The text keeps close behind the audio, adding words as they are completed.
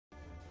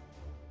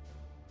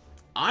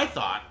I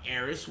thought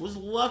Eris was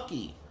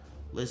lucky.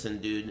 Listen,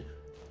 dude,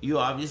 you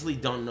obviously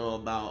don't know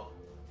about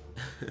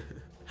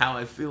how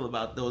I feel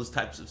about those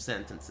types of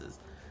sentences.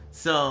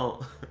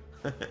 So,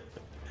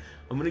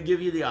 I'm gonna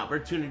give you the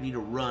opportunity to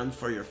run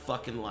for your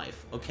fucking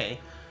life, okay?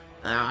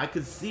 Now, I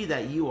could see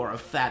that you are a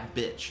fat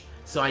bitch,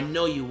 so I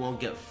know you won't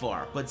get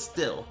far, but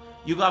still,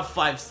 you got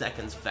 5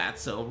 seconds, fat,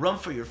 so run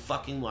for your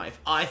fucking life.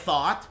 I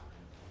thought.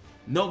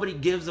 Nobody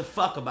gives a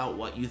fuck about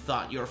what you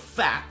thought. You're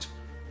fat.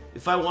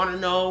 If I want to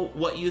know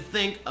what you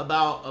think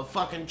about a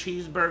fucking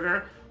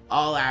cheeseburger,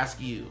 I'll ask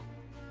you.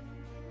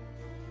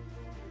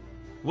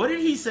 What did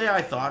he say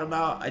I thought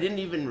about? I didn't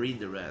even read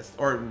the rest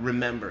or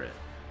remember it.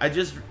 I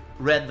just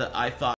read the I thought